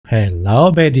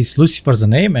Hello baddies, Lucifer's the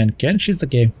name and Kenshi is the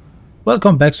game.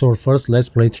 Welcome back to our first let's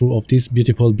playthrough of this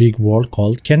beautiful big world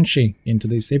called Kenshi. In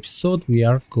today's episode we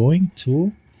are going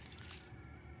to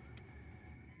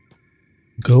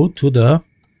go to the...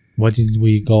 Why did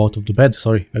we go out of the bed?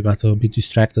 Sorry, I got a bit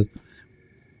distracted.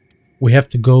 We have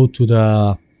to go to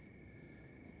the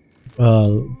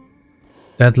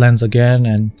Deadlands again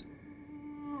and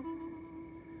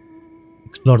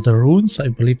explore the ruins. I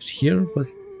believe it's here, but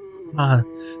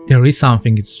there is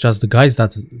something. It's just the guys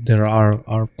that there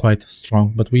are quite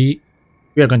strong, but we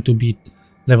are going to beat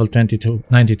level 22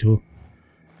 92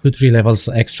 2-3 levels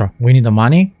extra. We need the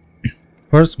money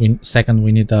first. Second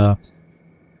we need the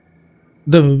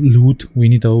loot. We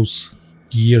need those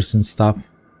gears and stuff.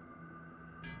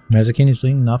 Mezakin is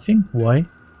doing nothing. Why?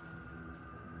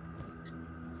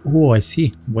 Oh, I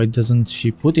see. Why doesn't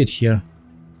she put it here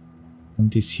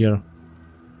and this here?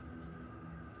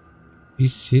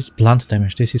 This is blunt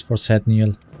damage. This is for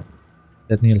Sedniel.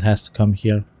 Sedniel has to come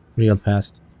here real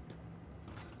fast.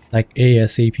 Like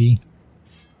ASAP.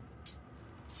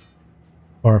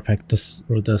 Perfect.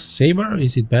 The saber,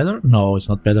 is it better? No, it's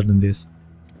not better than this.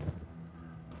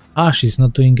 She's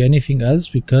not doing anything else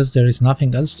because there is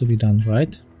nothing else to be done,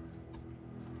 right?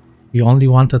 We only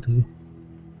wanted to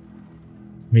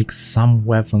make some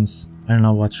weapons. I don't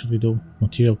know, what should we do?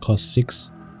 Material costs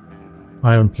 6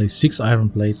 iron plates. 6 iron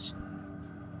plates.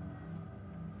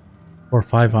 For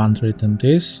 500 and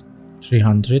this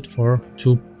 300 for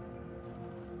 2.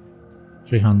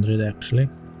 300 actually.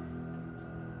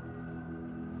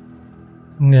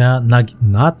 Yeah,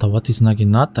 Naginata. What is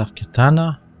Naginata?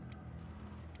 Katana.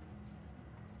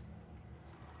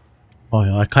 Oh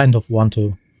yeah, I kind of want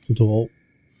to do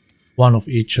one of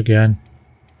each again.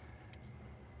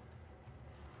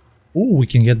 Oh, we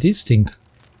can get this thing.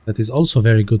 That is also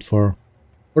very good for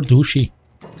Dushi.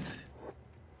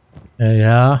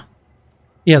 Yeah.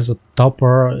 He has a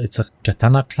topper. It's a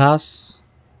katana class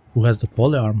who has the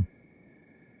polearm.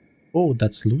 Oh,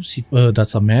 that's Lucifer.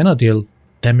 That's a mana deal.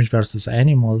 Damage versus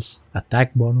animals.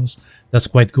 Attack bonus. That's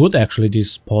quite good actually,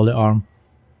 this polearm.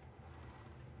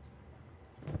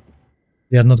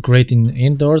 They are not great in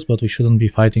indoors, but we shouldn't be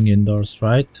fighting indoors,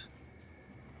 right?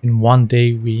 In one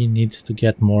day we need to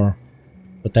get more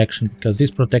protection, because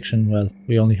this protection, well,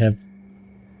 we only have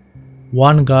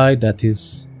one guy that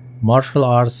is martial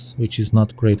arts, which is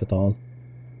not great at all.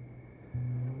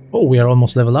 Oh, we are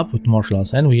almost level up with martial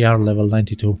arts, and we are level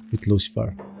 92 with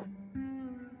Lucifer.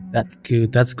 That's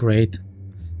good, that's great.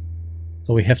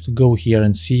 So we have to go here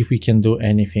and see if we can do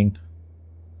anything.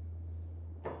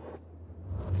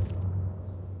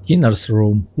 Skinner's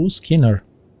room. Who's Skinner?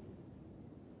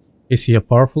 Is he a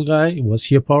powerful guy? Was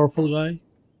he a powerful guy?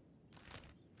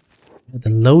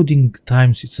 The loading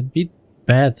times, it's a bit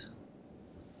bad.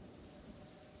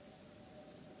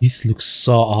 This looks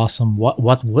so awesome.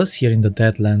 What was here in the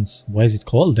Deadlands? Why is it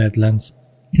called Deadlands?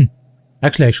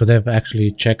 Actually, I should have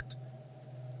actually checked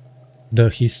the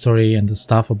history and the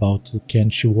stuff about the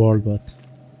Kenshi world, but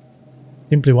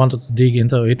simply wanted to dig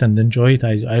into it and enjoy it.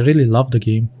 I really love the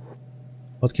game.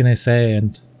 What can I say?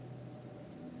 And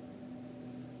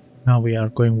now we are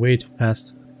going way too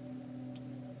fast.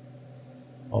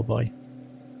 Oh boy.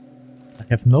 I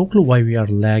have no clue why we are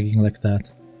lagging like that.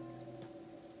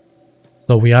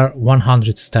 So we are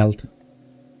 100 stealth.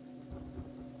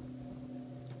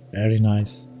 Very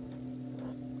nice.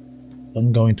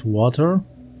 Don't go into water.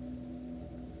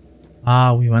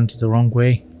 We went the wrong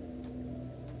way.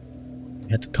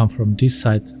 We had to come from this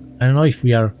side. I don't know if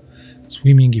we are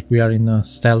swimming, if we are in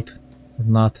stealth or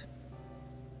not.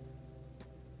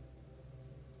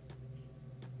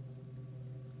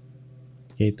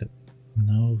 Okay,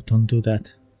 no, don't do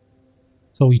that.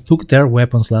 So we took their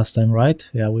weapons last time, right?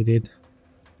 Yeah, we did.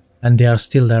 And they are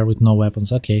still there with no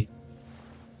weapons. Okay.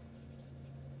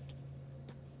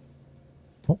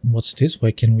 Oh, what's this? Why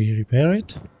can we repair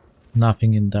it?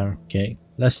 Nothing in there. Okay,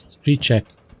 let's recheck.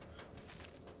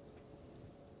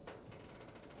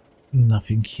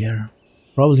 Nothing here.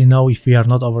 Probably no, if we are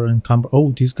not over encumbered.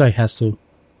 Oh, this guy has to...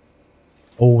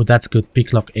 Oh, that's good.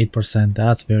 Pick lock 8%.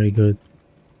 That's very good.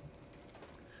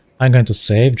 I'm going to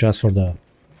save just for the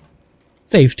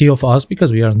safety of us,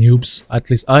 because we are noobs. At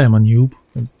least I am a noob.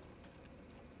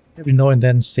 Every now and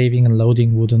then saving and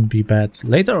loading wouldn't be bad.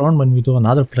 Later on when we do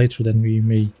another playthrough, then we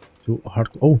may do hard...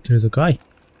 Oh, there's a guy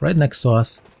right next to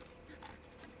us.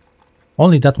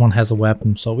 Only that one has a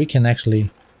weapon, so we can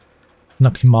actually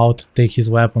knock him out, take his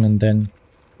weapon, and then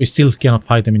we still cannot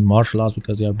fight them in martial arts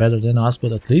because they are better than us,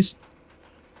 but at least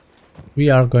we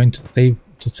are going to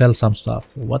sell some stuff.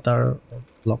 What are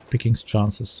lockpicking's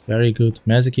chances? Very good.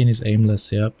 Mezakin is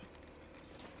aimless, yep.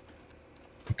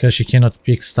 Because she cannot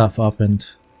pick stuff up and...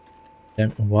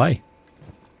 why?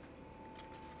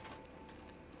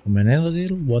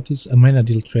 Amenadil? What is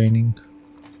Amenadil training?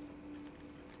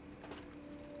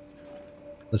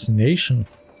 Assassination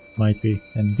might be.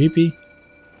 And BP?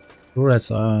 Sure, that's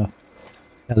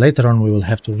later on we will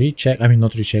have to recheck. I mean,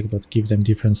 not recheck, but give them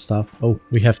different stuff. Oh,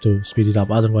 we have to speed it up,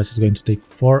 otherwise it's going to take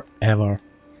forever.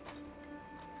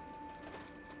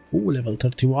 Oh, level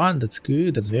 31, that's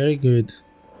good, that's very good.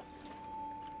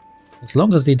 As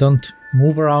long as they don't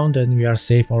move around and we are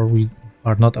safe, or we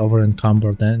are not over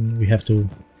encumbered, then we have to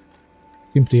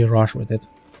simply rush with it.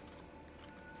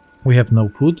 We have no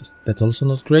food, that's also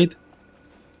not great.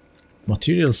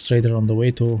 Materials trader on the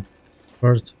way to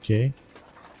Earth, okay.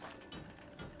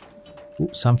 Ooh,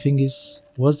 something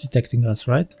was detecting us,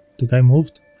 right? The guy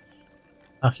moved.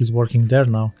 Ah, he's working there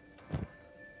now.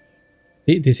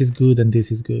 See, this is good and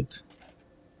this is good.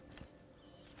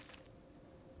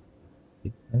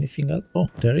 Anything else? Oh,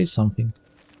 there is something.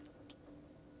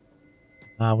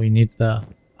 Ah, we need the...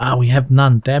 Ah, we have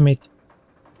none, damn it.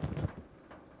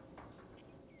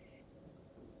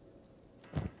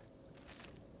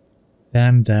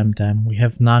 Damn. We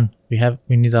have none.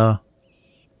 We need a...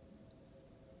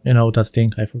 You know, that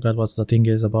thing. I forgot what the thing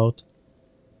is about.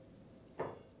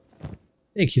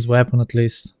 Take his weapon at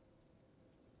least.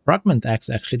 Fragment axe,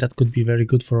 actually, that could be very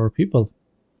good for our people.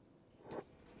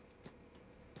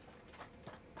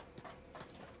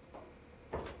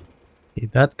 Okay,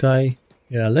 that guy.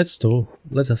 Yeah, let's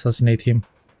assassinate him.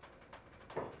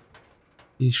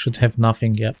 He should have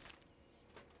nothing, yep.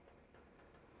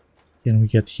 Can we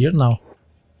get here now?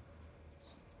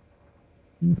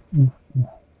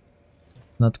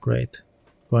 Not great.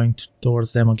 Going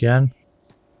towards them again.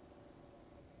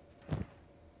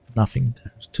 Nothing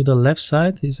there. To the left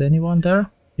side, is anyone there?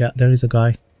 Yeah, there is a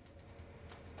guy.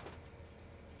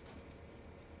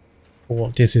 Oh,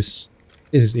 this is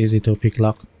easy to pick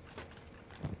lock.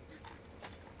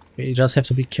 We just have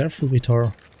to be careful with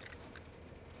our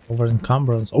over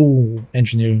encumbrance. Oh,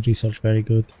 engineering research, very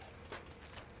good.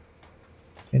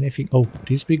 Anything? Oh,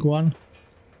 this big one.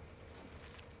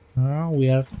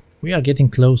 We are getting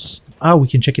close. Ah, we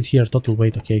can check it here. Total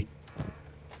weight, okay.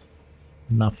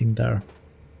 Nothing there.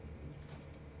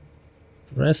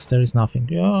 Rest, there is nothing.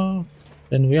 Yeah,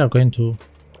 then we are going to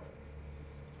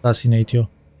assassinate you.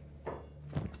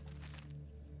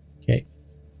 Okay.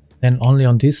 Then only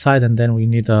on this side, and then we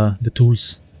need the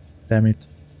tools. Damn it.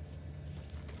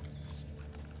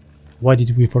 Why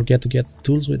did we forget to get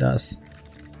tools with us?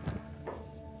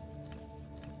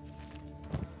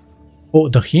 Oh,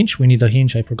 the hinge? We need a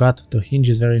hinge, I forgot. The hinge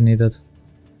is very needed.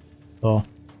 So,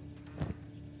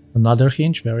 another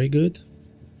hinge, very good.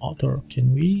 Author,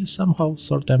 can we somehow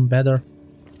sort them better?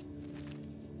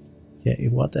 Okay,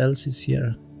 what else is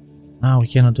here? Ah, we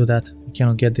cannot do that. We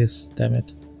cannot get this, damn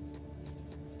it.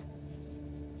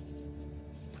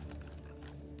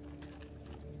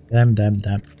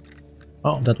 Damn.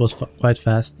 Oh, that was quite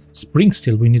fast. Spring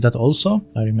steel, we need that also,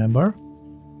 I remember.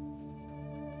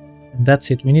 And that's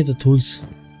it, we need the tools.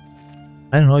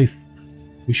 I don't know if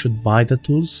we should buy the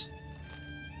tools.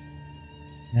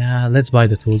 Yeah, let's buy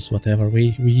the tools, whatever.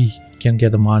 We can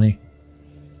get the money.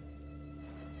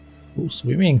 Ooh,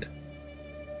 swimming.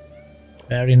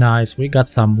 Very nice. We got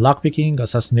some lockpicking,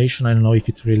 assassination. I don't know if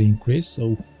it really increased.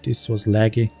 Oh, this was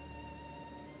laggy.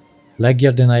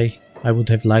 Laggier than I would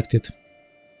have liked it.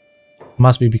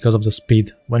 Must be because of the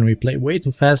speed. When we play way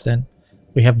too fast, then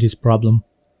we have this problem.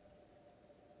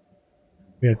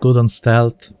 We are good on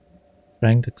stealth.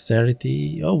 Rank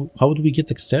dexterity. Oh, how do we get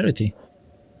dexterity?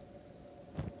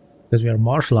 Because we are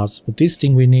martial arts. But this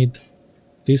thing we need.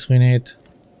 This we need.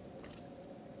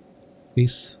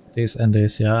 This and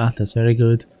this. Yeah, that's very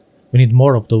good. We need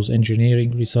more of those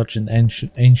engineering, research and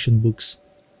ancient books.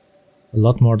 A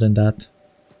lot more than that.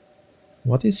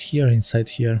 What is here inside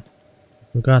here?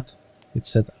 I forgot. It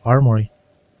said armory.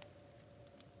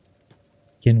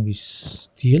 Can we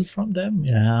steal from them?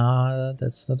 Yeah,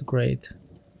 that's not great.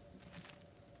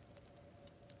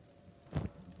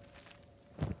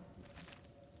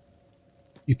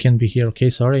 You can be here. Okay,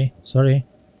 sorry.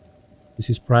 This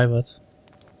is private.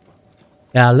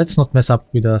 Yeah, let's not mess up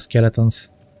with the skeletons.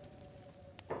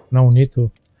 No need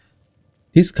to.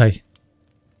 This guy.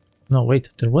 No, wait.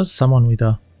 There was someone with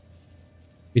a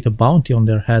bounty on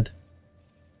their head.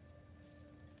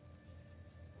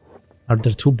 Are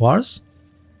there 2 bars?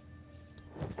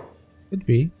 Could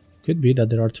be that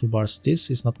there are 2 bars. This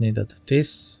is not needed.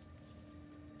 This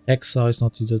Hexa is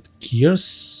not needed.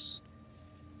 Gears.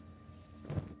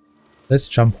 Let's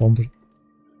jump home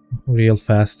real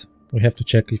fast. We have to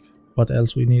check if what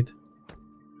else we need.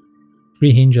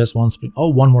 3 hinges, 1 spring. Oh,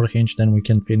 one more hinge, then we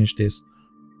can finish this.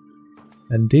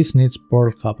 And this needs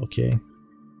pearl cup, okay.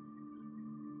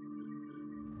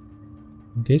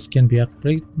 This can be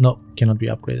upgraded. No, cannot be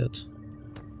upgraded.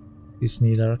 This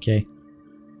neither, okay.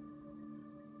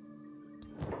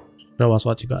 Show us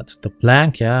what you got. The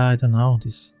plank, yeah, I don't know.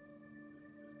 These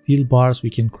steel bars,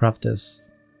 we can craft this.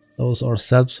 Those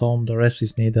ourselves home, the rest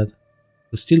is needed.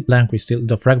 The steel plank,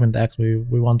 the fragment axe, we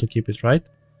want to keep it, right?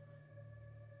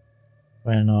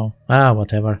 I don't know. Ah,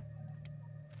 whatever.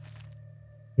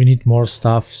 We need more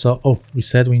stuff. So, oh, we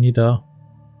said we need a...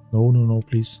 No,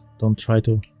 please. Don't try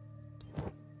to...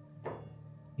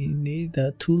 We need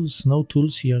tools. No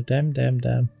tools here. Damn.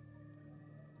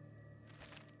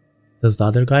 Does the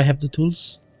other guy have the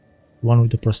tools? The one with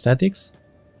the prosthetics?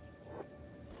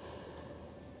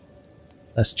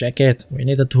 Let's check it. We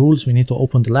need the tools. We need to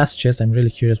open the last chest. I'm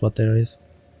really curious what there is.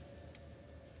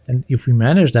 And if we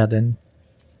manage that, then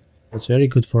that's very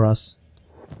good for us.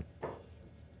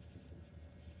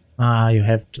 Ah, you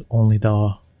have only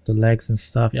the legs and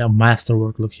stuff. Yeah,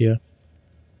 masterwork, look here.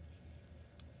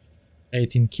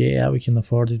 18k, yeah, we can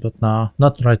afford it, but nah,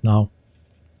 not right now.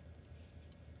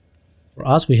 For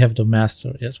us, we have the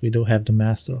master. Yes, we do have the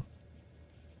master.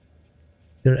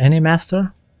 Is there any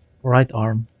master? Right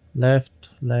arm. Left,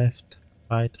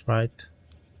 right.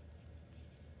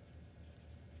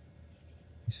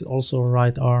 This is also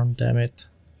right arm, damn it.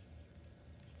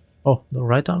 Oh, the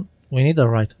right arm? We need the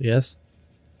right, yes.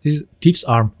 This is thief's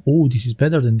arm. Oh, this is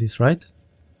better than this, right?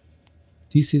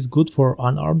 This is good for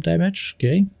unarmed damage,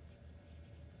 okay.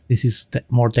 This is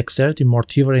more dexterity, more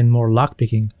thievery, and more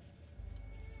lockpicking.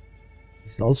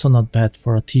 This is also not bad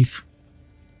for a thief.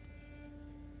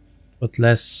 But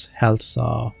less health,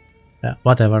 so... yeah,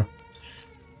 whatever.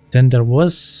 Then there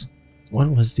was...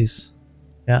 what was this?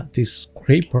 Yeah, this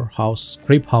scrape house.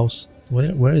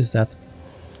 Where is that?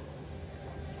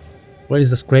 Where is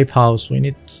the scrape house? We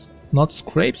need not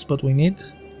scrapes, but we need...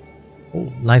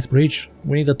 oh, nice bridge.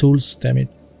 We need the tools, damn it.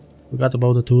 Forgot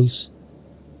about the tools.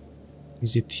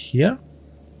 Is it here?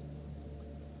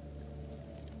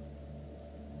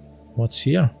 What's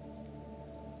here?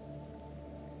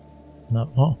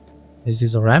 No, oh. Is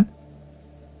this a ramp?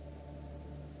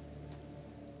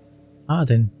 Ah,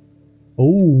 then.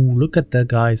 Oh, look at the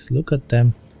guys. Look at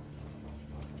them.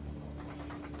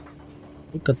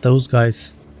 Look at those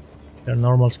guys. They're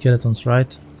normal skeletons,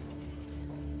 right?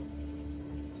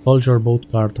 Soldier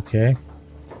boat guard, okay.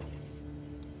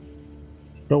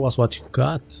 Show us what you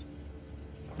got.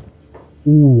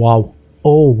 Ooh, wow.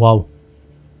 Oh, wow.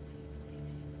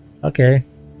 Okay.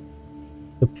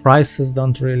 The prices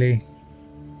don't really...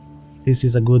 this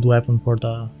is a good weapon for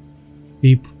the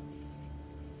peep.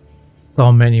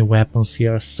 So many weapons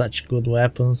here, such good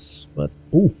weapons. But,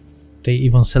 ooh, they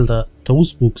even sell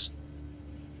those books.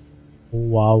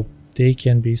 Wow, they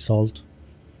can be sold.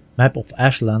 Map of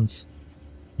Ashlands.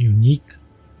 Unique.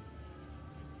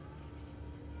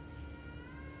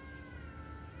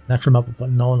 An actual map of a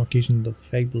known location in the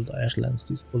fabled Ashlands.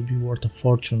 This will be worth a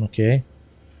fortune, okay.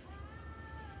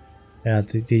 Yeah,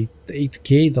 the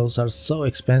 8k, those are so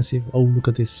expensive. Oh, look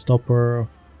at this stopper.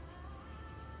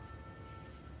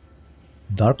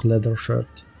 Dark leather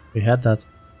shirt. We had that.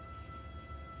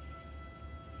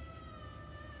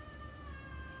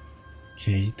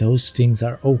 Okay, those things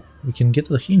are... oh, we can get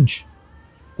a hinge.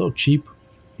 So cheap.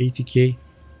 80k.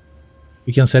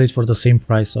 We can sell it for the same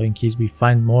price, so in case we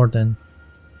find more than...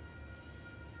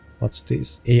 what's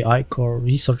this? AI core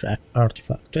research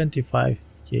artifact.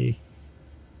 25k.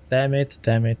 Damn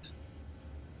it.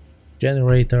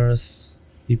 Generators.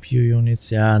 CPU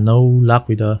units. Yeah, no luck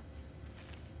with the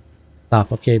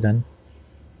stuff. Okay then.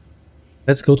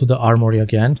 Let's go to the armory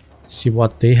again. See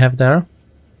what they have there.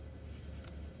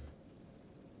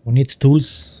 We need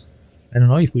tools. I don't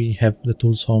know if we have the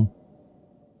tools home.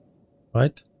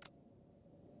 Right?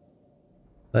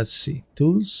 Let's see.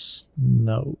 Tools?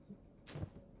 No.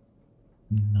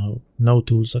 No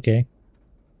tools. Okay.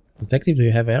 Detective, do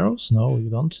you have arrows? No, you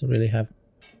don't really have.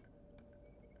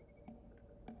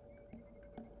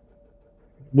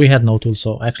 We had no tools,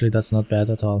 so actually that's not bad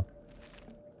at all.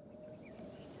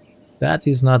 That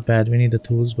is not bad. We need the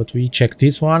tools, but we check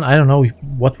this one. I don't know if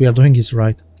what we are doing is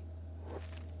right.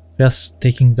 Just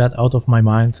taking that out of my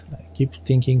mind. I keep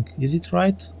thinking, is it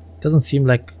right? Doesn't seem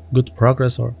like good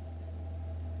progress or...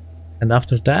 and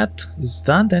after that is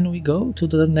done, then we go to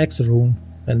the next room.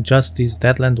 And just these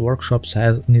Deadland workshops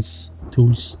needs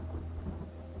tools.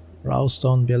 Raw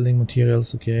stone, building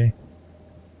materials, okay.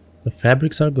 The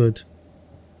fabrics are good.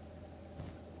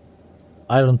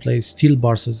 Iron plate, steel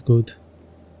bars is good.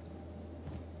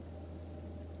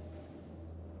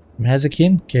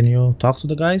 Mazakin, can you talk to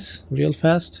the guys real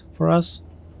fast for us?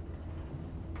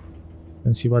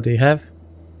 And see what they have.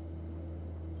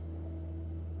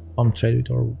 Trade with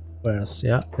our wares.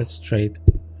 Yeah, let's trade.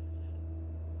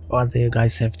 What do you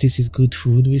guys have? This is good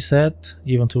food, we said.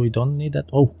 Even though we don't need that.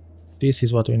 Oh, this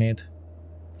is what we need.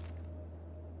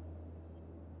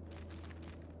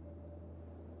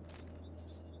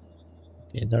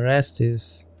 Okay, the rest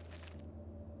is...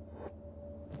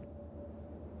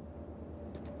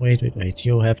 Wait.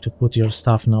 You have to put your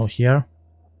stuff now here.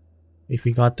 If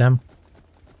we got them.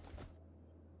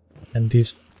 And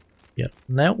this... Yeah,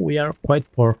 now we are quite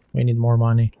poor. We need more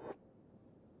money.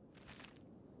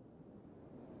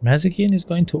 Mazakin is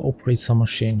going to operate some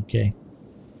machine. Okay.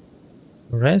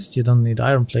 The rest, you don't need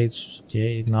iron plates.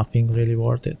 Okay, nothing really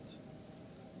worth it.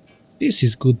 This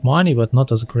is good money, but not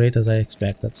as great as I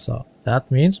expected. So that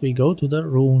means we go to the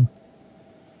ruin.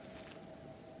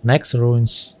 Next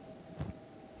ruins.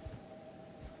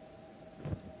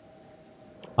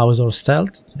 How is our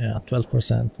stealth? Yeah,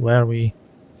 12%. Where we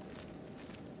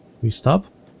stop?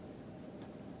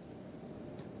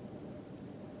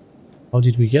 How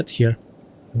did we get here?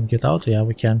 Can we get out? Yeah,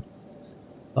 we can.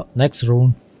 Next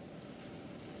ruin.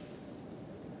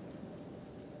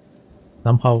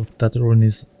 Somehow that ruin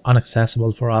is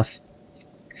inaccessible for us.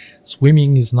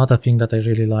 Swimming is not a thing that I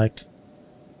really like.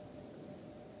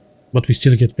 But we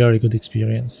still get very good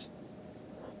experience.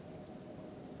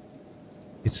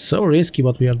 It's so risky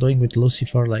what we are doing with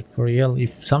Lucifer, like for real.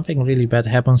 If something really bad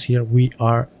happens here, we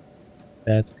are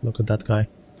dead. Look at that guy.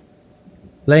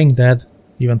 Playing dead,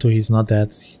 even though he's not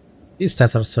dead. His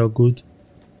stats are so good.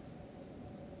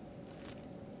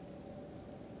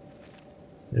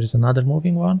 There is another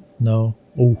moving one? No.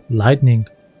 Oh, lightning.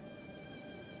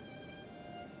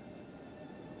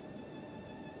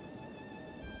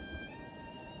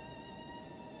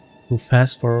 Too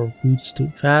fast for boots, too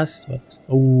fast, but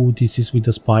oh, this is with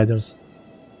the spiders.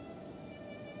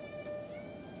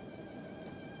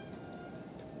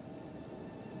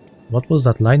 What was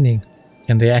that lightning?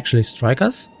 Can they actually strike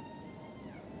us?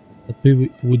 That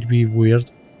would be weird.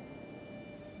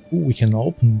 Ooh, we can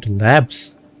open the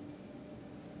labs.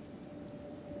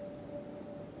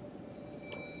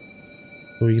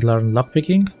 Do we learn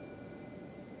lockpicking?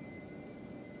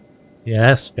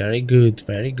 Yes, very good,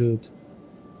 very good.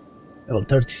 Level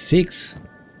 36.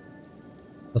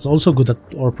 That's also good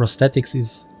that our prosthetics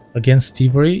is against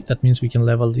thievery. That means we can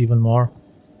level even more.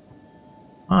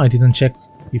 Ah, I didn't check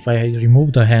if I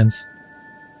removed the hands.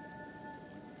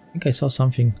 I think I saw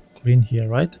something green here,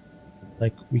 right?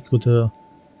 Like we could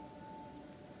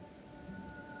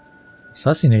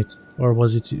assassinate, or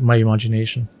was it my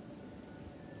imagination?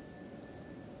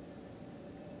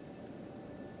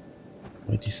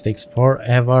 But this takes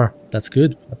forever. That's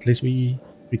good. At least we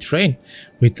train.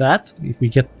 With that, if we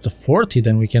get the 40,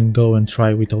 then we can go and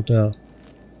try without the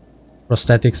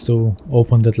prosthetics to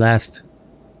open that last.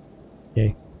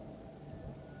 Okay.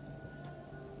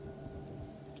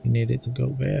 We need it to go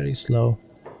very slow.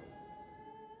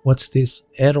 What's this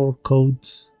error code?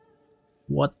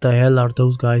 What the hell are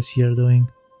those guys here doing?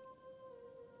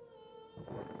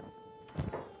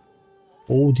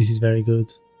 Oh, this is very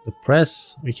good. The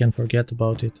press, we can forget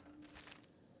about it.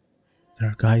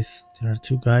 There are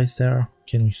two guys there.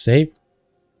 Can we save?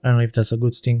 I don't know if that's a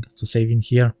good thing to save in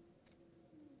here.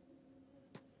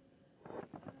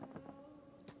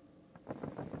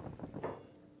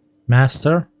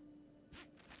 Master.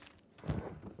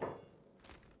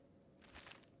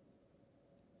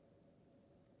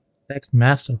 Select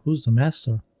master. Who's the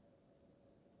master?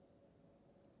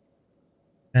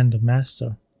 And the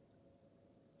master.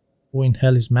 Who in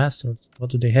hell is master?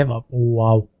 What do they have up? Oh,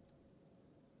 wow.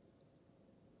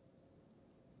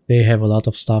 They have a lot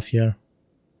of stuff here.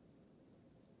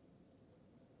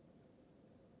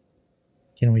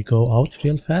 Can we go out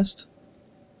real fast?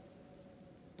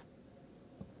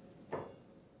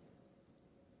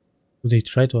 Do they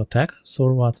try to attack us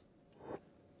or what?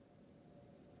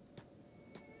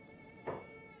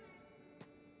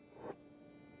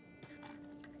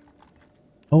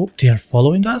 Oh, they are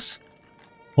following us?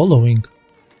 Following?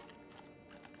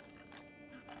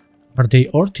 Are they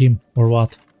our team or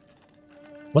what?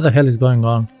 What the hell is going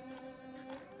on?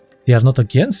 They are not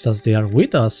against us, they are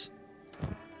with us.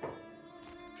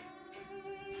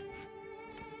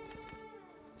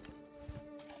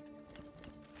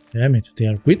 Damn it, they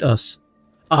are with us.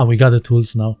 Ah, we got the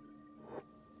tools now.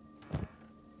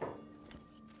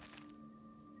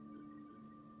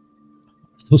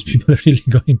 Those people are really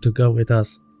going to go with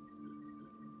us.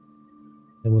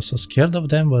 I was so scared of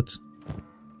them, but...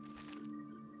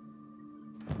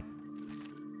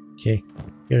 Okay,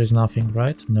 here is nothing,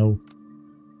 right? No.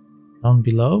 Down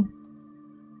below?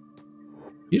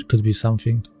 Here could be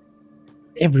something.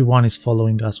 Everyone is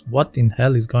following us. What in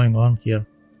hell is going on here?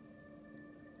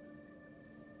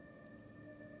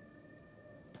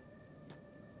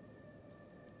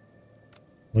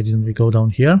 Why didn't we go down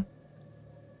here?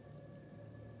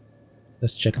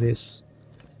 Let's check this.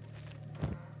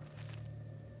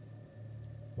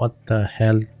 What the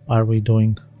hell are we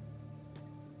doing?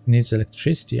 Needs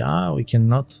electricity. Ah, we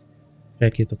cannot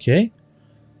check it, okay?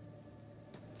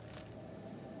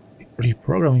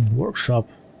 Reprogramming workshop.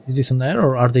 Is this an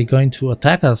error? Are they going to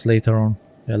attack us later on?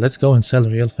 Yeah, let's go and sell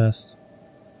real fast.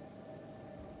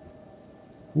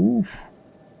 Oof.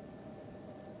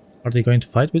 Are they going to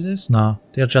fight with this? Nah,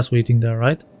 they're just waiting there,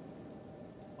 right?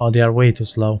 Oh, they are way too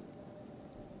slow.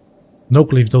 No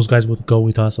clue if those guys would go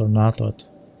with us or not, but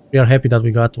we are happy that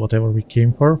we got whatever we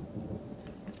came for.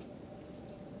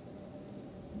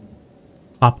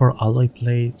 Copper alloy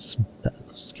plates,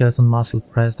 skeleton muscle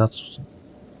press, that's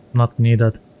not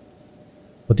needed.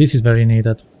 But this is very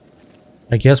needed.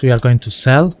 I guess we are going to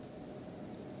sell.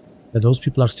 Yeah, those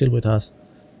people are still with us.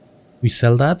 We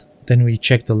sell that, then we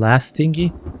check the last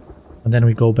thingy, and then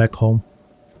we go back home.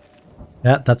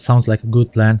 Yeah, that sounds like a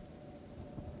good plan.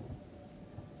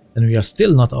 And we are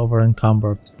still not over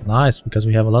encumbered. Nice, because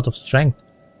we have a lot of strength.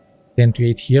 10 to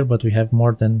 8 here, but we have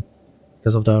more than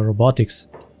because of the robotics.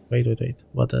 Wait.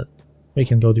 What? We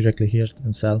can go directly here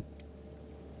and sell.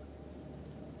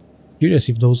 Curious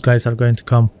if those guys are going to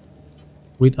come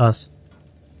with us.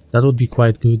 That would be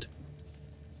quite good.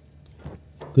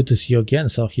 Good to see you again.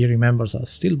 So he remembers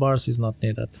us. Steel bars is not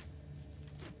needed.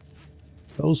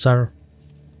 Those are...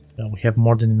 Yeah, we have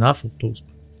more than enough of those.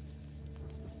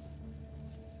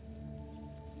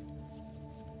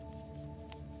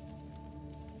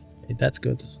 Okay, that's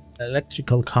good.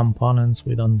 Electrical components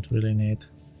we don't really need.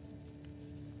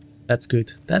 That's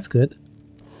good. That's good.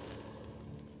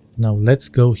 Now let's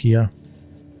go here.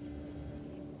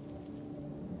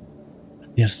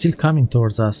 They are still coming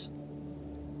towards us.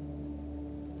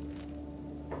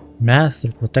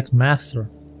 Master, protect master.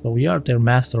 So we are their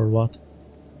master or what?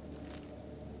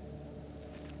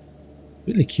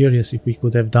 Really curious if we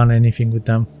could have done anything with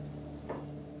them.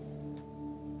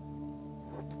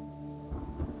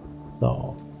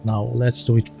 So now let's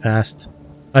do it fast.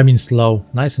 I mean slow,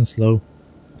 nice and slow.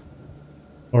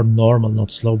 Or normal,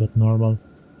 not slow but normal.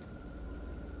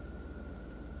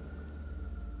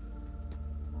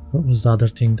 What was the other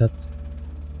thing that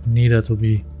needed to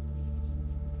be?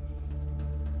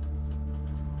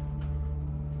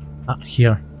 Ah,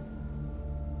 here.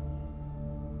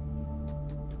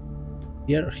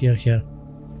 Here.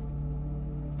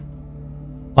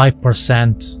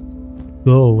 5%.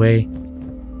 Go away.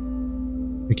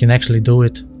 We can actually do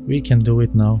it. We can do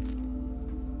it now.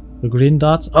 The green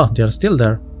dots. Oh, they are still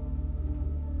there.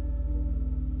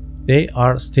 They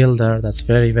are still there. That's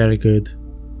very, very good.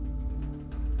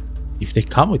 If they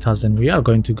come with us, then we are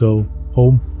going to go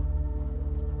home.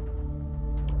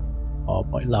 Oh,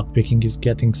 my lockpicking is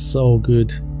getting so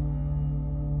good.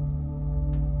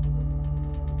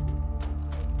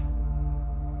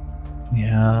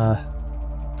 Yeah.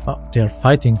 Oh, they are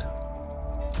fighting.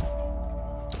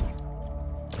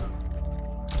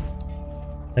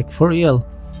 Like for real.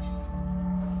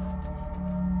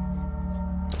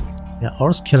 Yeah,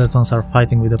 our skeletons are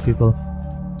fighting with the people.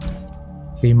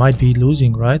 They might be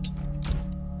losing, right?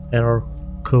 Error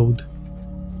code.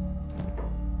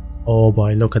 Oh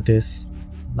boy, look at this.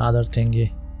 Another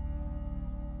thingy.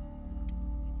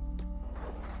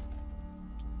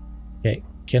 Okay,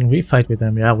 can we fight with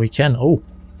them? Yeah, we can. Oh,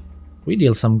 we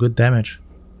deal some good damage.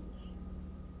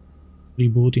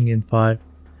 Rebooting in 5.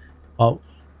 Oh,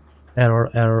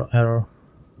 error.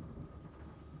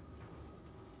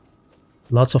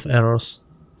 Lots of errors.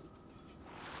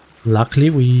 Luckily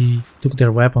we took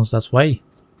their weapons, that's why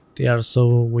they are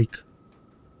so weak.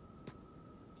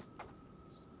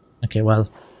 Okay,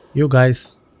 well, you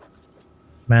guys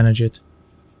manage it.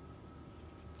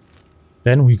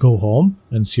 Then we go home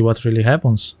and see what really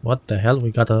happens. What the hell,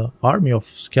 we got an army of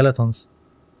skeletons.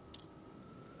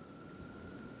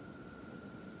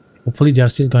 Hopefully they are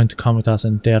still going to come with us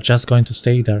and they are just going to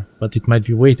stay there. But it might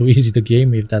be way too easy to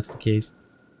game if that's the case.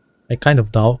 I kind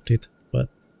of doubt it, but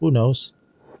who knows.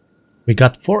 We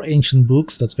got 4 ancient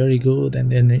books, that's very good,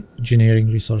 and then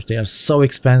engineering resource. They are so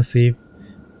expensive.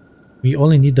 We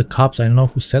only need the cups. I don't know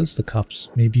who sells the cups.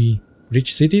 Maybe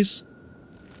rich cities?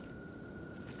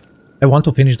 I want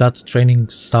to finish that training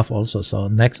stuff also, so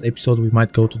next episode we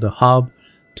might go to the hub,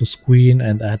 to Squeen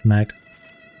and AdMag.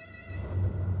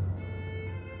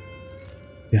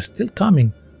 They're still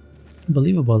coming.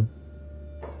 Unbelievable.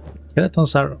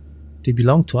 Skeletons are... they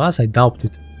belong to us? I doubt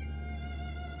it.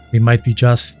 We might be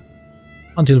just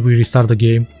until we restart the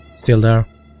game still there.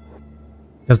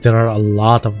 Because there are a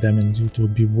lot of them and it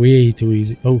would be way too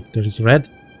easy. Oh, there is red.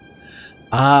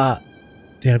 Ah,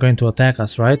 they are going to attack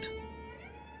us, right?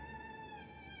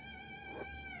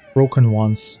 Broken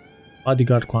ones.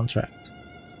 Bodyguard contract.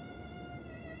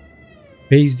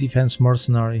 Base defense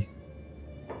mercenary.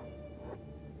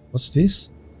 What's this?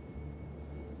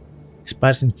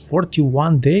 Expires in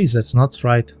 41 days. That's not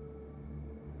right.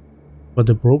 But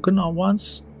the broken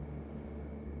ones?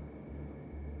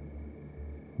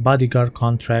 Bodyguard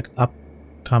contract,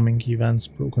 upcoming events,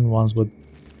 broken ones, but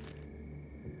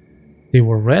they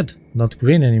were red, not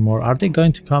green anymore. Are they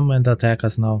going to come and attack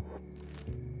us now?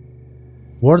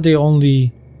 Were they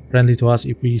only friendly to us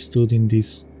if we stood in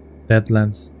these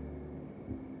deadlands?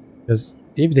 Because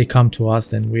if they come to us,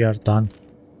 then we are done.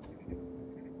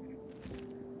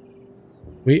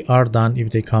 We are done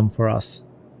if they come for us.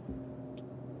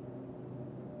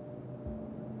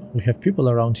 We have people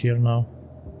around here now.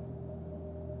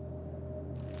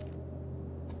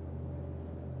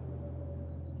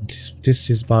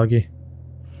 This is buggy.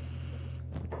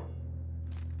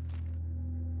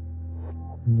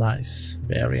 Nice,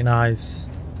 very nice.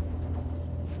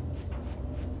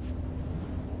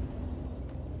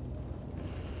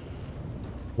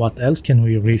 What else can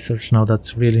we research now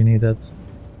that's really needed?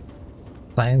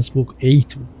 Science book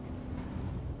 8.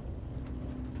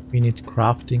 We need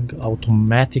crafting,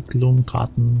 automatic loom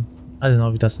cotton. I don't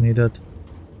know if that's needed.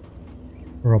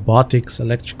 Robotics,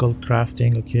 electrical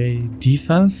crafting, okay.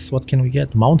 Defense, what can we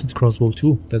get? Mounted crossbow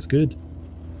too, that's good.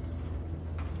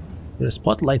 The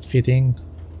spotlight fitting.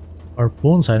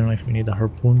 Harpoons, I don't know if we need the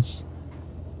harpoons.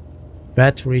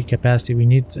 Battery capacity, we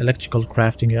need electrical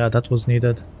crafting, yeah, that was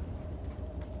needed.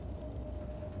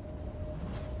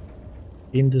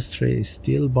 Industry,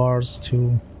 steel bars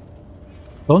too.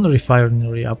 Stone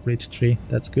refinery upgrade 3,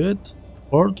 that's good.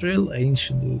 Ore drill,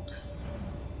 ancient look.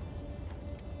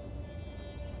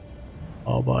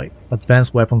 Oh boy.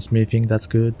 Advanced weaponsmithing, that's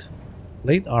good.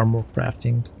 Plate armor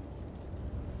crafting.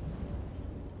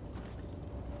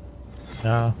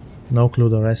 Yeah, no clue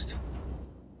the rest.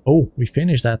 Oh, we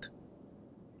finished that.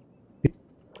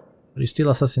 Are you still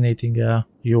assassinating? Yeah,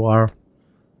 you are.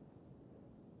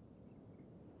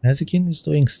 Mezikin is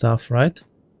doing stuff, right?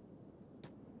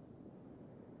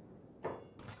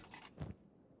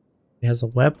 He has a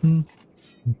weapon.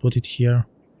 Put it here.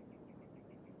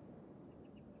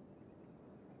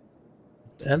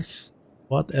 What else?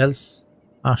 What else?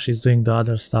 Ah, she's doing the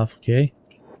other stuff, okay.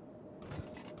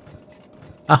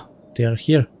 Ah, they are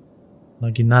here.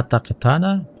 Naginata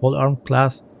Katana, polearm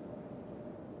class.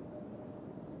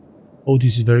 Oh,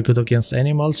 this is very good against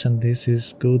animals, and this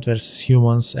is good versus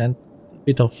humans, and a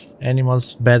bit of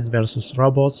animals, bad versus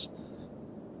robots.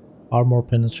 Armor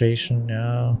penetration,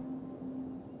 yeah.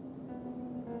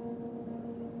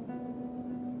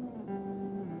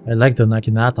 I like the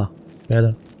Naginata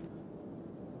better.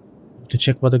 To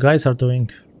check what the guys are doing.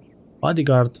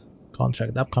 Bodyguard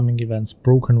contract, upcoming events,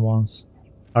 broken ones.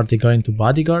 Are they going to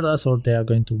bodyguard us or they are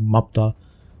going to mop the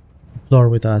floor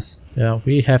with us? Yeah,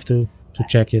 we have to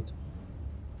check it.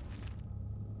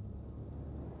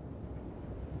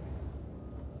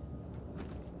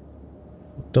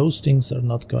 Those things are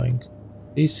not going.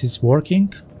 This is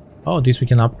working. Oh, this we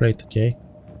can upgrade, okay.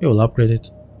 We will upgrade it.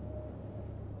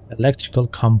 Electrical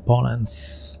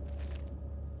components.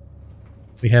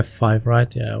 We have 5,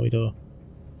 right? Yeah, we do.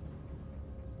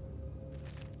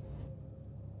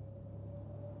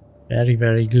 Very,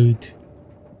 very good.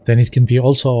 Then it can be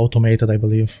also automated, I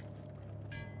believe.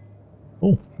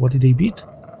 Oh, what did they beat?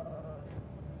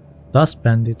 Dust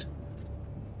Bandit.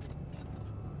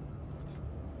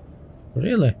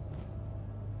 Really?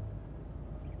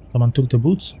 Someone took the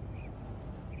boots?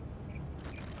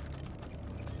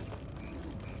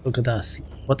 Look at us.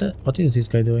 What is this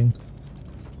guy doing?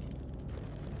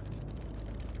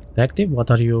 Detective? What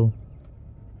are you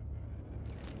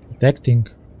detecting?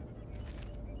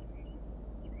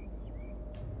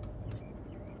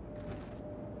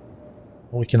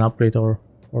 We can upgrade our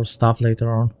stuff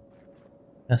later on.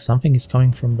 Yeah, something is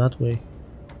coming from that way.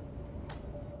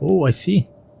 Oh, I see.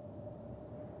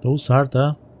 Those are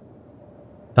the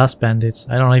dust bandits.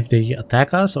 I don't know if they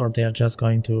attack us or they are just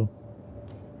going to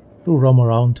roam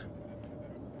around.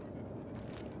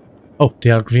 Oh, they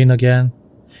are green again.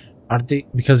 Are they,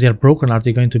 because they are broken, are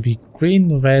they going to be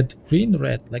green, red,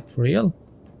 like for real?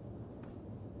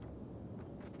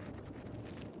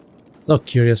 So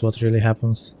curious what really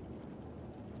happens.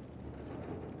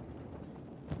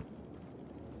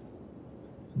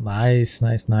 Nice,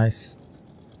 nice, nice.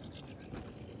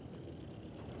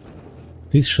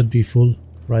 This should be full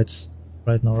right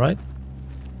now, right?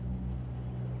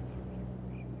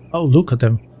 Oh, look at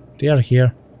them. They are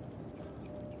here.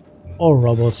 All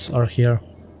robots are here.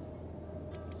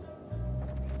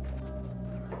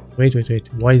 Wait.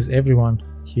 Why is everyone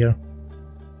here?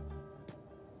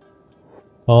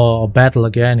 Oh, a battle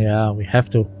again. Yeah, we have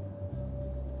to.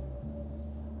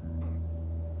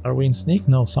 Are we in sneak?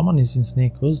 No, someone is in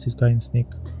sneak. Who's this guy in sneak?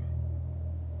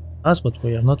 Us, but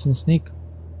we are not in sneak.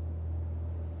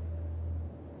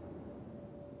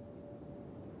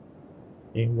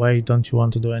 Okay, why don't you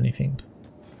want to do anything?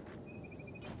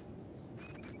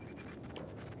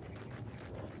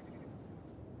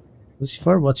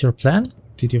 Lucifer, what's your plan?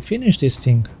 Did you finish this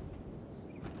thing?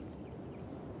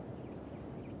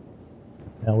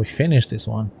 Yeah, we finished this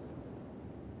one.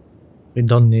 We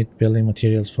don't need building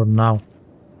materials for now.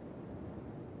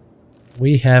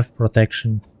 We have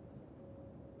protection.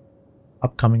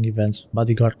 Upcoming events.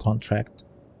 Bodyguard contract.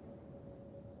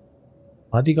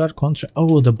 Bodyguard contract.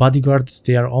 Oh, the bodyguards,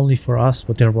 they are only for us,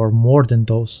 but there were more than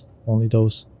those. Only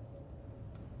those.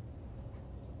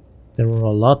 There were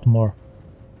a lot more.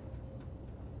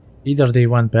 Either they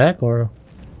went back or...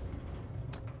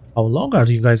 How long are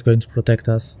you guys going to protect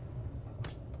us?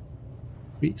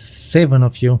 7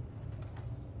 of you.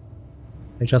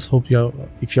 I just hope you,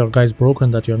 if your guy's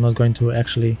broken, that you're not going to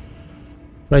actually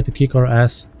try to kick our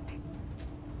ass.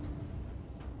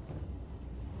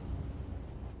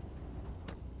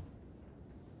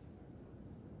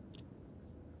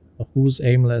 Who's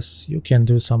aimless? You can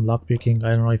do some lockpicking. I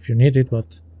don't know if you need it,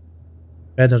 but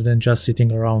better than just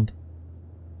sitting around.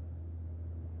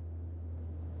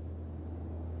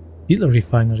 Steel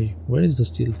refinery. Where is the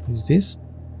steel? Is this?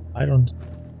 I don't...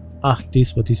 Ah,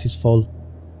 this, but this is full.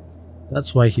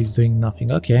 That's why he's doing nothing.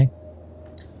 Okay.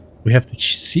 We have to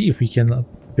see if we can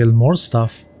build more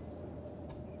stuff.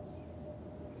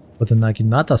 But the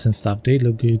Naginatas and stuff, they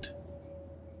look good.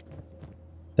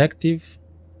 Detective.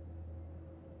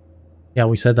 Yeah,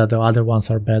 we said that the other ones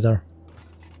are better.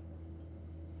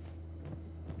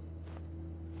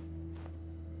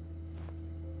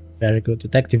 Very good.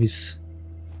 Detective is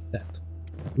that.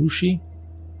 Dushi.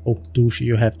 Oh, Dushi,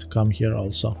 you have to come here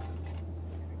also.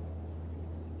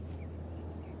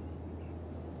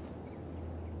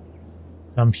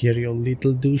 Come here, you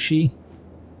little Dushi.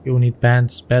 You need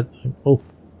pants. Bad. Oh,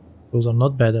 those are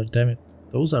not better. Damn it.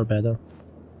 Those are better.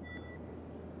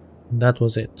 And that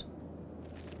was it.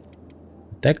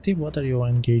 Detective, what are you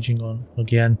engaging on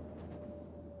again?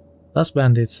 Dust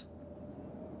bandits.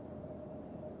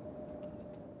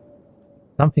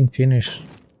 Something finish.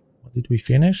 What did we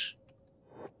finish?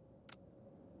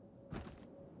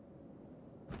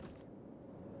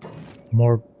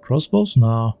 More crossbows?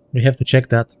 No, we have to check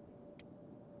that.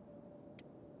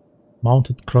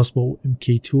 Mounted crossbow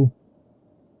MK2.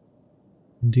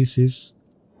 And this is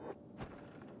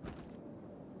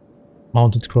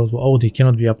mounted crossbow. Oh, they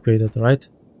cannot be upgraded, right?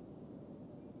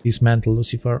 Dismantle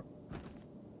Lucifer.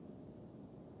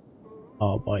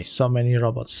 Oh boy, so many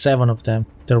robots. 7 of them.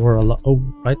 There were a lot. Oh,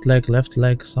 right leg, left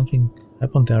leg. Something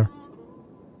happened there.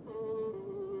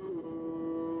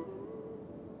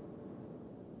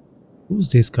 Who's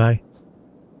this guy?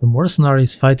 The mercenary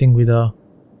is fighting with a...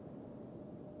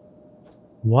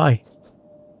 Why?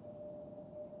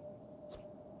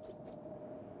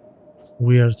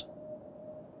 Weird.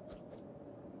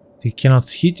 They cannot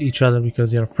hit each other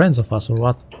because they are friends of us or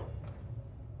what?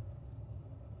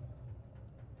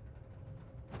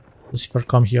 Lucifer,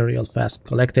 come here real fast.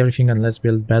 Collect everything and let's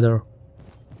build better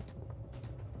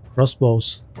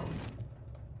crossbows.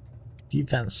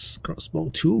 Defense crossbow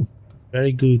 2.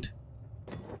 Very good.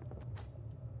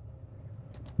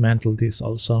 Mantle this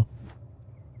also.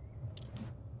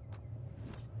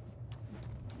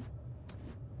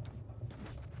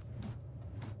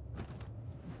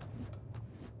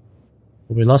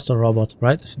 We lost a robot,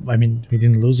 right? I mean, we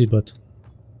didn't lose it, but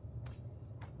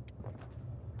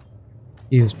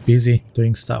he is busy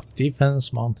doing stuff.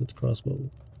 Defense, mounted crossbow.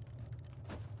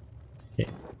 Okay.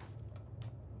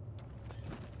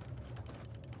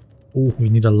 Oh, we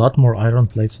need a lot more iron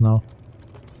plates now.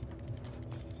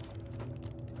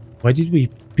 Why did we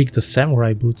pick the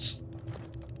samurai boots?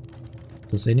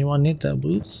 Does anyone need the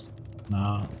boots?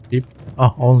 Nah.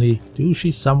 Oh, only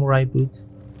Dushi samurai boots.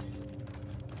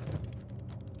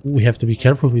 Ooh, we have to be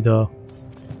careful with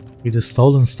the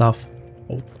stolen stuff.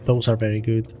 Oh, those are very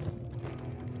good.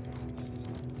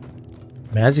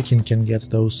 Mazikin can get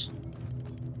those.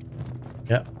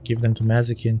 Yeah, give them to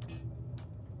Mazikin.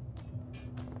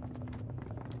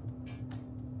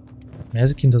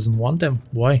 Mazikin doesn't want them.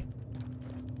 Why?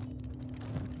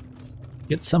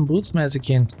 Get some boots,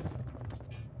 Mazikin.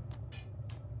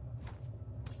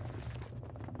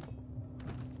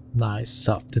 Nice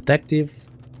stuff. Detective.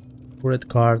 Red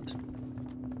card.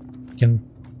 I can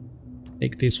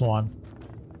take this one.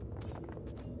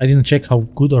 I didn't check how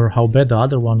good or how bad the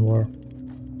other one were.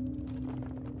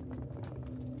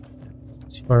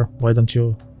 Lucifer, why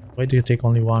do you take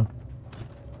only one?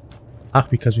 Ah,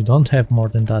 because we don't have more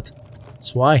than that.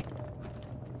 That's why.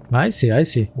 I see, I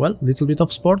see. Well, little bit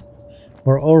of sport.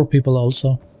 For our people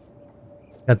also.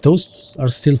 Yeah, those are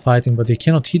still fighting, but they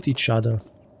cannot hit each other.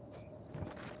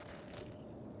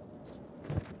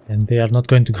 And they are not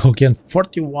going to go again.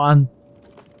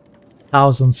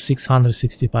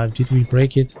 41,665. Did we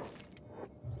break it?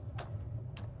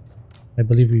 I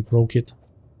believe we broke it.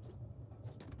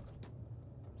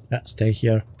 Yeah, stay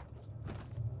here.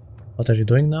 What are you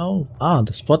doing now? Ah,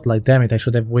 the spotlight. Damn it, I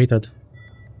should have waited.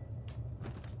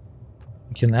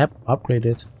 We can upgrade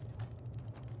it.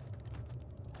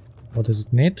 What does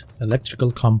it need?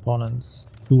 Electrical components.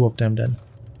 2 of them then.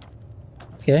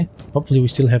 Okay, hopefully we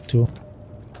still have to.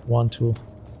 1, 2.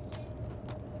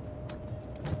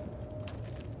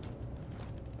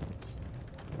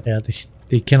 Yeah,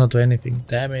 they cannot do anything.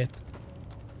 Damn it.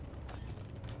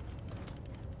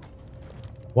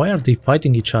 Why are they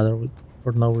fighting each other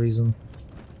for no reason?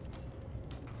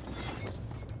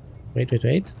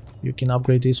 Wait. You can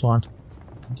upgrade this one.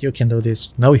 You can do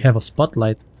this. Now we have a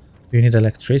spotlight. Do you need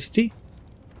electricity?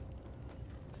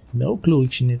 No clue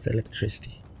if she needs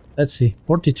electricity. Let's see.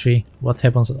 43. What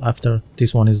happens after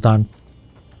this one is done?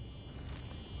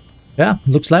 Yeah,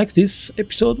 looks like this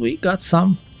episode we got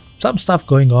some stuff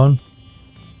going on.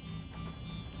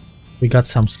 We got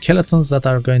some skeletons that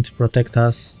are going to protect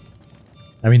us.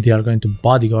 I mean, they are going to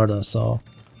bodyguard us, so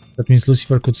that means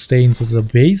Lucifer could stay into the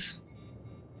base.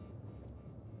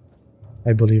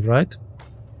 I believe, right?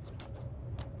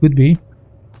 Could be.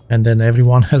 And then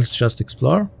everyone else just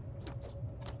explore.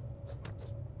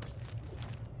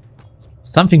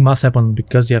 Something must happen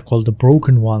because they are called the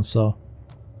broken ones, so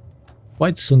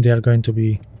quite soon they are going to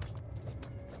be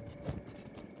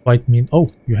quite mean. Oh,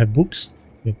 you have books?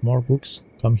 You have more books?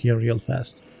 Come here real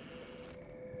fast.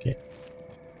 Okay.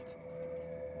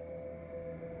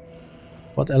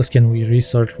 What else can we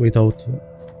research without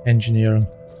engineering?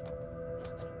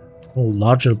 Oh,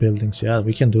 larger buildings. Yeah,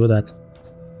 we can do that.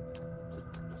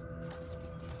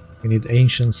 We need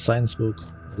ancient science book.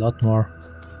 A lot more.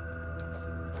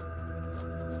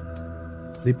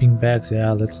 Sleeping bags.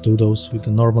 Yeah, let's do those with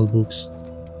the normal books.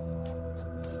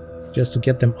 Just to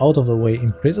get them out of the way.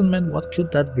 Imprisonment? What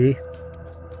could that be?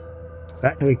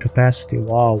 Battery capacity.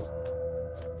 Wow.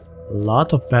 A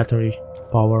lot of battery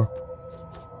power.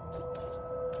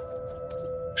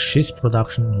 Shish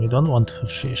production. We don't want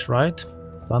shish, right?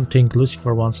 Don't think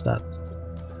Lucifer wants that.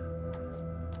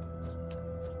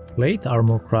 Plate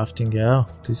armor crafting. Yeah,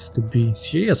 this could be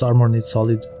serious armor needs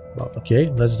solid. Well, okay,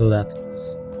 let's do that.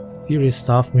 Serious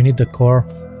stuff. We need the core.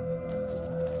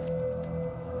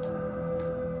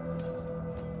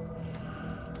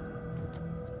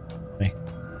 Okay.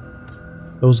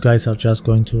 Those guys are just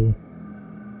going to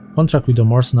contract with the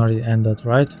mercenary and that,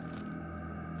 right?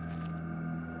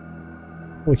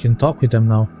 We can talk with them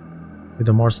now. With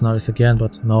the mercenaries again,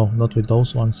 but no, not with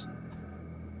those ones.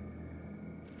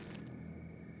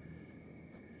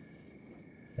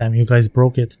 Damn, you guys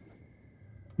broke it.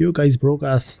 You guys broke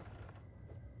us.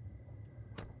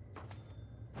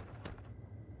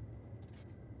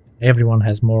 Everyone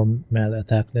has more melee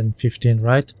attack than 15,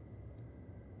 right?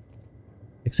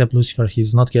 Except Lucifer,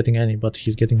 he's not getting any, but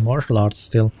he's getting martial arts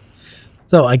still.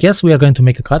 So I guess we are going to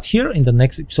make a cut here. In the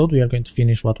next episode we are going to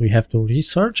finish what we have to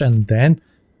research, and then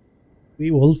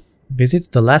we will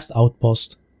visit the last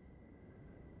outpost.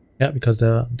 Yeah, because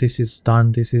this is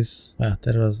done. This is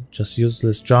there was just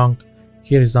useless junk.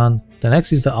 Here is done. The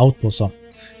next is the outpost. So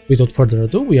without further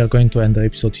ado, we are going to end the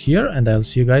episode here, and I'll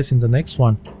see you guys in the next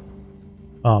one.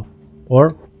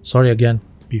 Or sorry again,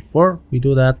 before we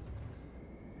do that,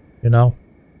 you know,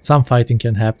 some fighting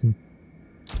can happen.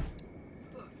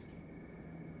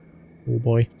 Oh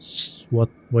boy, what?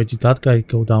 Why did that guy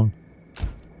go down?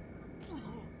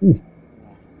 Ooh,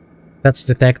 that's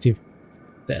detective.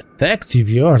 Detective,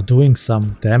 you are doing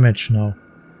some damage now.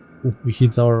 Ooh, we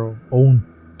hit our own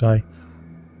guy.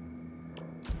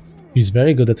 He's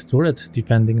very good at turret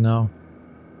defending now.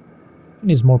 He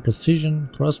needs more precision,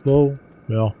 crossbow.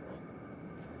 Yeah.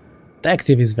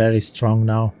 Detective is very strong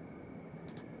now.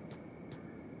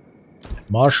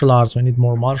 Martial arts, we need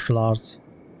more martial arts.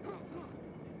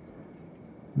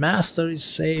 Master is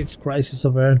saved, crisis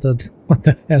averted. What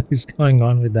the hell is going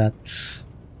on with that?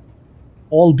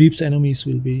 All Beep's enemies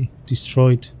will be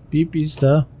destroyed. Beep is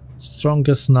the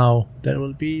strongest now. There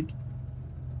will be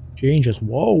changes.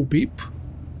 Whoa, Beep.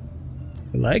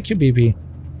 I like you, Beepy.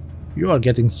 You are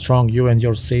getting strong, you and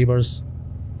your sabers.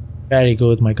 Very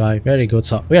good, my guy, very good.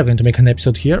 So we are going to make an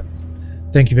episode here.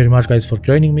 Thank you very much, guys, for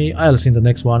joining me. I'll see you in the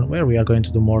next one where we are going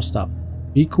to do more stuff.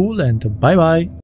 Be cool and bye bye.